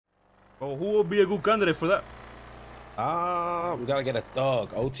Oh, who would be a good candidate for that? We gotta get a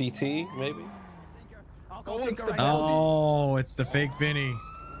thug. OTT, maybe? Oh, it's the fake Vinny.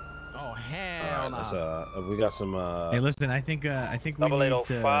 Oh, hell no. We got some... Hey, listen, I think we need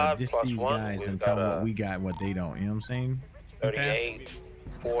to diss these guys and tell them what we got, what they don't. You know what I'm saying? 38,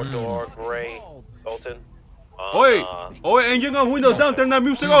 four-door, gray, Colton. Oi, engine off, windows down, turn that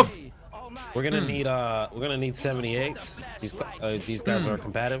music off. We're gonna need 78s. These guys are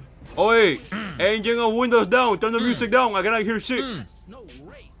competitive. Oi, engine off, windows down, turn the music down. I cannot hear shit.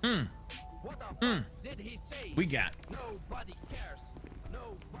 We got.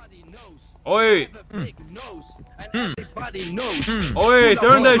 Oi. Oi,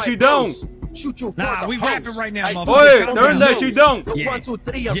 turn that shit down. Nah, we rapping right now, motherfucker. Oi, turn that shit down. Yeah. 1, 2,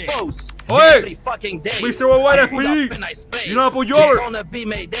 3 and foes. Oi, Mr. Mr. White FPD, you know how to put your gonna be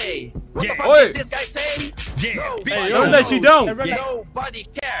Mayday. What the fuck Oi. did this guy say? Yeah. turn that shit down. Nobody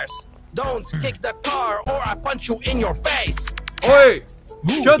cares. Don't kick the car or I punch you in your face. Oi,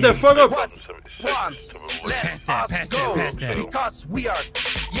 shut the fuck up. Once, let Pass us go that. because we are,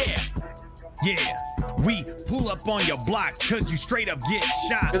 Yeah, we pull up on your block cause you straight up get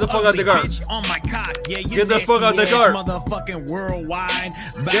shot. Get the fuck out the car. Bitch on my cock. Yeah, you Get the fuck out the car. Motherfucking worldwide.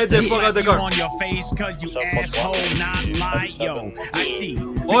 Get the fuck out the car. On your face cause you asshole, not lie. Yo, I see.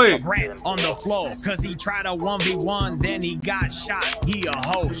 Oi. Mr. Rat on the floor cause he tried a 1v1, then he got shot. He a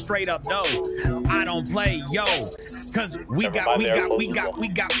hoe, straight up though. I don't play, yo. Cause we got all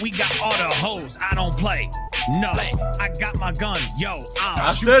the hoes. I don't play. No, I got my gun, yo.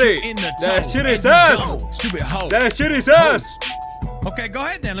 I'll shoot you in the toe. That shit is ass. Stupid hoe. That shit is ass. Okay, go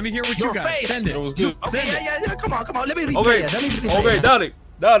ahead then. Let me hear what you got. Send it. Okay, Send it. yeah. Come on. Let me replay Okay, it. Let me replay okay, it.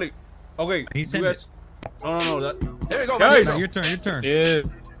 Daddy. Okay, He you sent guys. No, that. There we go. Guys. man. Your turn. Yeah.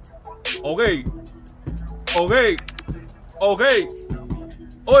 Okay.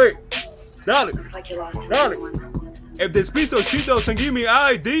 Oi, Daddy. If this piece of shit doesn't give me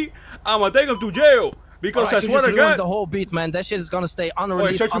ID, I'ma take him to jail. Because Alright, I swear to you just ruined God. the whole beat, man. That shit is gonna stay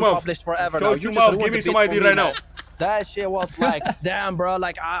unreleased, shut your mouth. unpublished forever. now. Shut You your just mouth. ruined Give the me some beat ID for right man. now. That shit was like, damn, bro.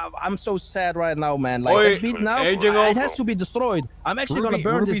 Like, I'm so sad right now, man. Like, Oi, that beat now, engine it off. has to be destroyed. I'm actually gonna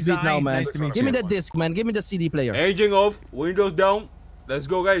burn Ruby this beat now, Zion, man. nice to meet Give me you. the disc, man. Give me the CD player. Engine off, windows down. Let's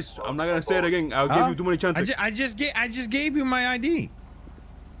go, guys. I'm not gonna say it again. I'll give you too many chances. I just gave you my ID.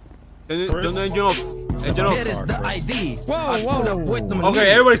 Turn the engine off. Engine Here is off. the ID. Whoa.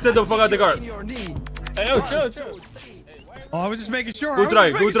 Okay, everybody stand the fuck out the car. Hey, yo, chill. Oh, I was just making sure. Good try.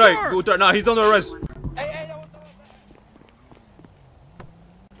 Nah, he's under arrest.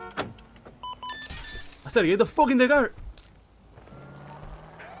 I said, get the fuck in the car.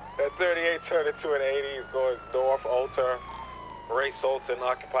 That 38 turned into an 80. He's going north, Old Turn. Ray Sultan,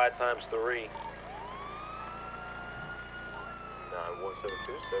 occupied times 3.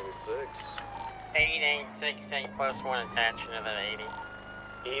 917276. 8868 plus 1 attachment to that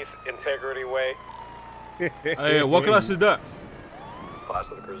 80. East Integrity Way. Hey, what class is that? Class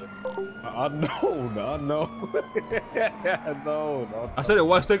of the cruiser. No. I said it,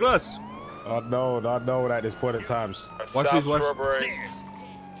 what's the class? No, at this point in time. Watch this, watch.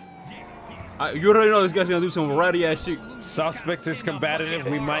 You already know this guy's gonna do some ratty ass shit. Suspect is combative.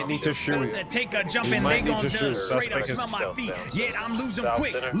 We might need to shoot. Take a jump and they gon' straight up smell my feet. Yeah, I'm losing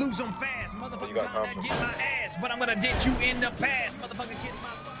quick, lose them fast. Motherfucker coming to get my ass, but I'm gonna ditch you in the past. Motherfucker kiss my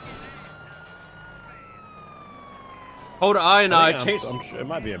fucking ass. Hold on, I changed. I'm sure it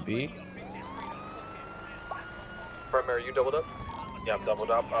might be a B. Primary, you doubled up? Yeah, I'm doubled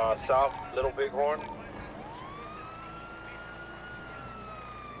up. South, Little Bighorn.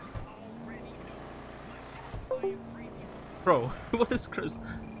 Bro, what is Chris?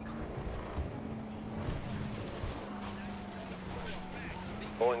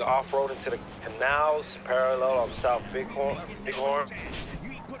 Going off-road into the canals, parallel on South Bighorn.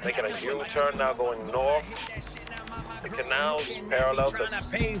 Making a U-turn now, going north. The canals, parallel to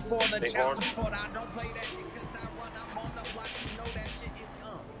Bighorn.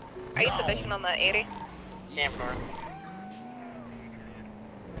 Are you sufficient on the 80? Camper.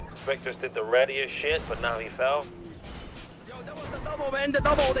 Inspectors did the readiest shit, but now he fell. Yo, that was the double, man. The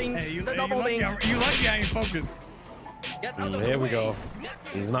double thing. Hey, you double thing. lucky I ain't focused. Here we go.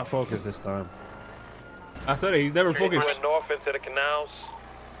 He's not focused this time. I said it, he's never He focused. went north into the canals,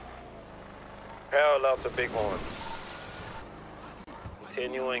 parallel to Bighorn.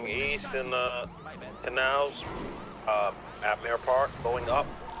 Continuing east in the canals, at Mare Park, going up.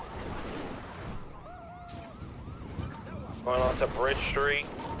 Going on to Bridge Street.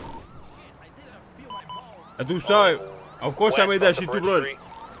 I do sorry. Of course I made that shit too, bro.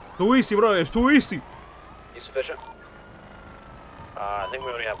 Too easy, bro. It's too easy. You sufficient? I think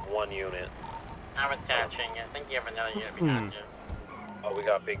we only have one unit. I'm attaching. I think you have another unit behind you. Oh, we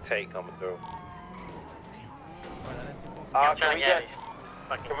got Big Tate coming through. I'm Can trying we to get these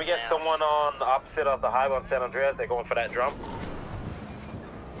fucking can we get canals. someone on the opposite of the highway on San Andreas? They're going for that jump.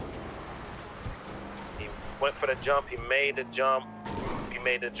 He went for the jump. He made the jump. He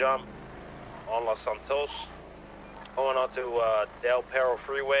made the jump on Los Santos. Going on to Del Perro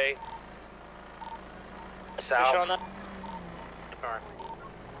Freeway. South.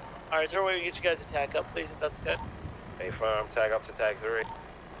 Alright, is there a way to get you guys to tag up, please, if that's good? Hey, firm. Tag up to tag 3.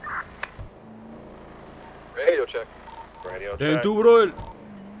 Radio check. Radio Then check. tú, brother.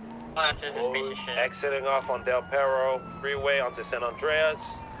 Oh, that's just a piece of shit. Exiting off on Del Perro Freeway onto San Andreas.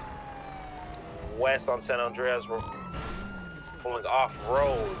 West on San Andreas, we're going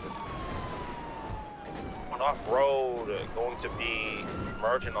off-road. Off-road, going to be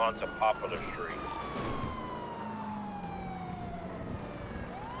merging onto Poplar Street.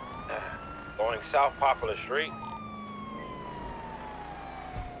 Going south Poplar Street.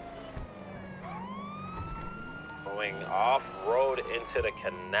 Going off-road into the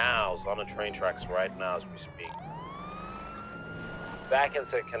canals on the train tracks right now as we speak. Back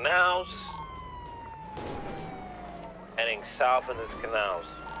into canals. Heading south into the canals.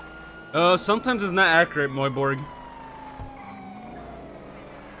 Sometimes it's not accurate, Moyborg.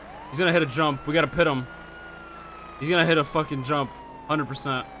 He's gonna hit a jump. We gotta pit him. He's gonna hit a fucking jump.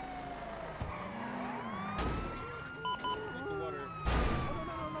 100%.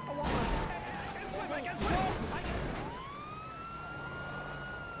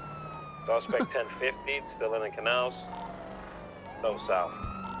 Suspect 1050, still in the canals. No south.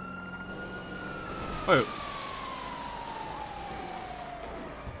 Oh.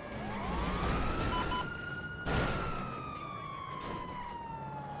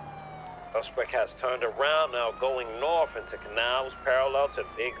 Suspect has turned around, now going north into canals parallel to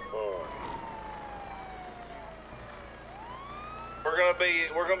Big Horn. We're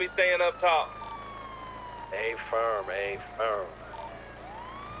gonna be staying up top. A firm, A firm.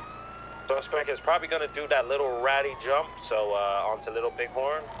 Suspect is probably gonna do that little ratty jump, so onto Little Big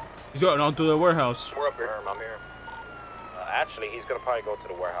Horn. He's going onto the warehouse. We're up here. I'm here. Actually, he's gonna probably go to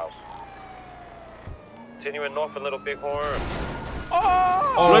the warehouse. Continuing north in Little Big Horn.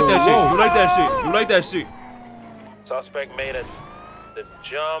 Oh, you like that shit. You like that shit. You like that shit. Suspect made the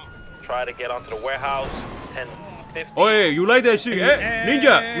jump, try to get onto the warehouse. 1050. Oh, yeah, you like that shit. Hey,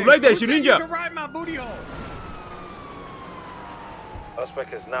 Ninja, you like that shit, You Ninja. can ride my booty hole.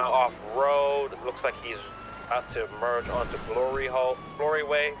 Suspect is now off road. Looks like he's about to merge onto Glory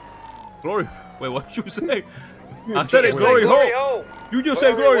Way. Glory. Wait, what you say? I said it, Glory Hole. You just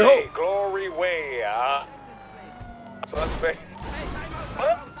said Glory Hole. Glory Way.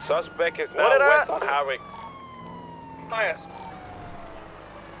 Suspect is now west on Highway.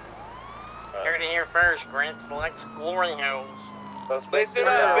 Heard it here first. Grant selects glory holes. Listen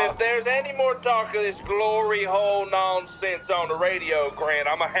up, if there's any more talk of this glory hole nonsense on the radio, Grant,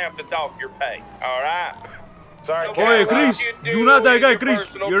 I'm gonna have to dock your pay. All right? Sorry, Oh, hey, Chris, you're not that guy, Chris.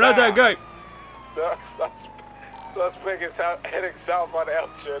 You're not that guy. Suspect is heading south on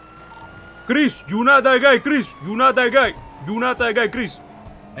Elgin. Chris, you're not that guy, Chris. You're not that guy. You're not that guy, Chris.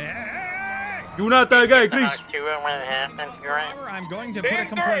 You're not that guy, Chris. About 2 and a half inch Grant. I'm going to put a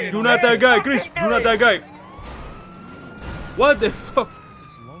complaint. You're not that guy, Chris. You're not that guy. What the fuck? What's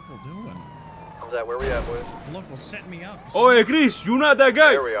this local doing? How's that? Where we at, boys? Local set me up. Oh, hey, Chris, you're not that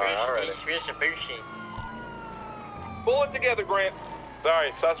guy. There we are. All right. Pull it together, Grant.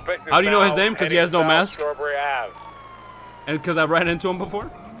 Sorry, suspect is How do you know his now name? 'Cause he heading has no south mask? Strawberry Ave. And because I ran into him before?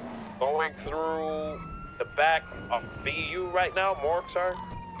 Going through the back of VU right now, Morgue, sorry.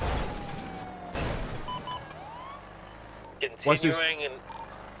 Watch this. Continuing and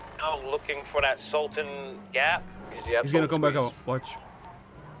now looking for that Sultan Gap. He's gonna come back out. Watch.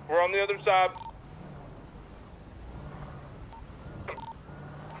 We're on the other side. We're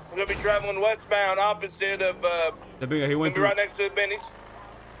gonna be traveling westbound, opposite of. The big guy, he went Gonna be through. right next to the Benny's.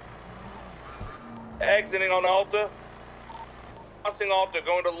 Exiting on Alta. Crossing Alta,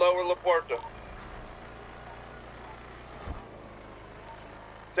 going to Lower La Puerta.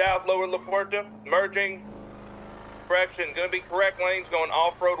 South Lower La Puerta, merging. Correction, gonna be correct lanes going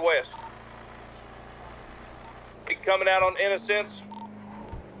off-road west. Be coming out on Innocence.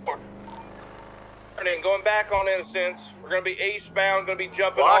 Turning, going back on Innocence. We're gonna be eastbound, gonna be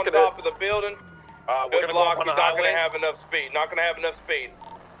jumping on top of the building. We're Good gonna go luck, up on he's the not gonna highway. have enough speed. Not gonna have enough speed.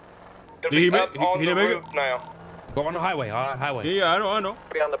 Gonna Did he be make- up he on the didn't make it? roof now. Go on the highway. Yeah, I know.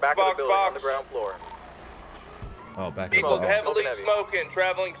 Be on the back of the building, on the ground floor. Oh, back People up. heavily smoking,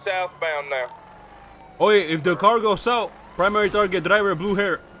 traveling southbound now. Oh, yeah, if the car goes south, Primary target driver, blue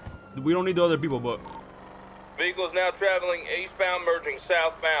hair. We don't need the other people, but. Vehicle is now traveling eastbound, merging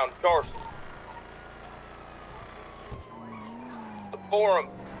southbound. Carson. The Forum,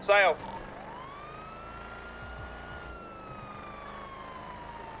 south.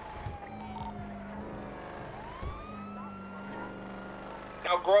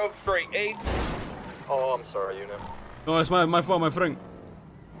 Now Grove Street, east. Oh, I'm sorry, you know. No, it's my fault, my friend.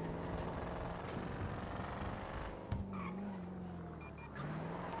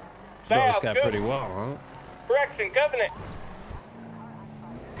 No, this South, guy good. pretty well, huh? Correction, Covenant.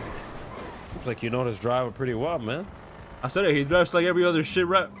 Looks like you know this driver pretty well, man. I said it, he drives like every other shit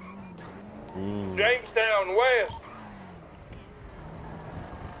rat. Jamestown, west.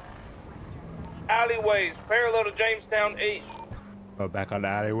 Alleyways, parallel to Jamestown, east. Oh, back on the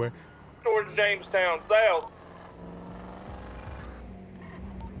alleyway. Towards Jamestown, south.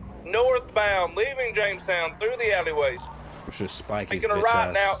 Northbound, leaving Jamestown through the alleyways. Let's just spike his Taking a bitch right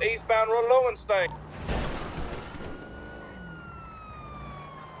ass. now, eastbound Road Lowenstein.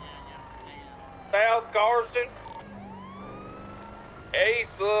 South Carson. East,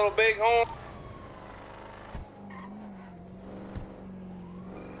 Little Bighorn.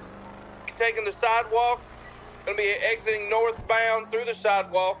 Taking the sidewalk. Gonna be exiting northbound through the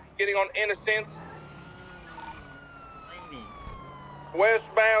sidewalk, getting on Innocence.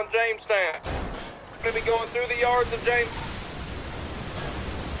 Westbound Jamestown. Gonna be going through the yards of James.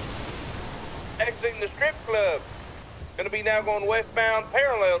 Exiting the strip club. Gonna be now going westbound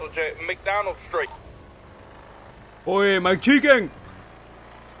parallel to McDonald Street. Oye, my chicken!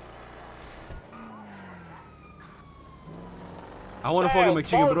 I want to fucking make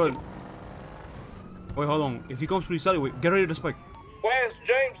chicken, bro. Wait, hold on. If he comes through this alleyway, get ready to spike. West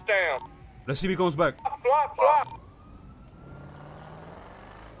Jamestown. Let's see if he comes back. Flop, flop.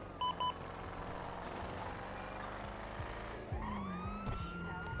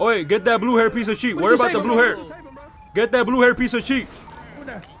 Oye, get that blue hair piece of cheek. Worry about the blue hair. Get that blue hair piece of cheek.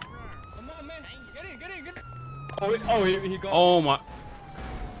 He got. Oh my.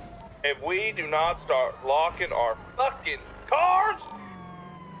 If we do not start locking our fucking cars,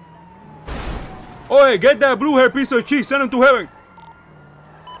 Oye, get that blue hair piece of cheek. Send him to heaven.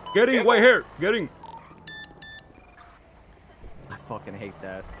 Getting white hair. Getting. I fucking hate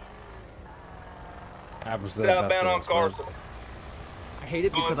that. Happens to the best southbound of on us, man. Carson. I hate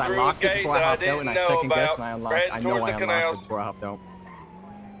it because I Going locked through it a before I gate hopped that I out, and I didn't second know guessed about. and I unlocked. Heading I know towards I the unlocked canals. it before I hopped out.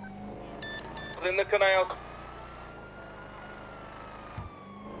 In the canals.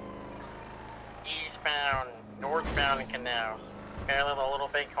 Eastbound, northbound canals. Parallel to Little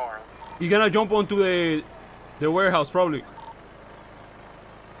Bighorn. He's gonna jump onto the warehouse probably.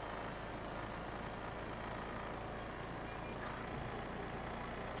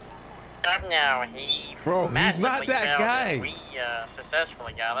 Up now, he. Bro, he's not magically that found guy. it. We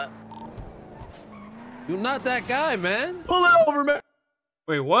successfully got it. You're not that guy, man. Pull it over, man.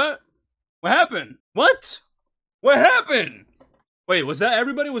 Wait, what? What happened? What? What happened? Wait, was that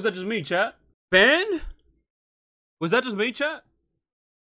everybody? Was that just me, chat? Ben? Was that just me, chat?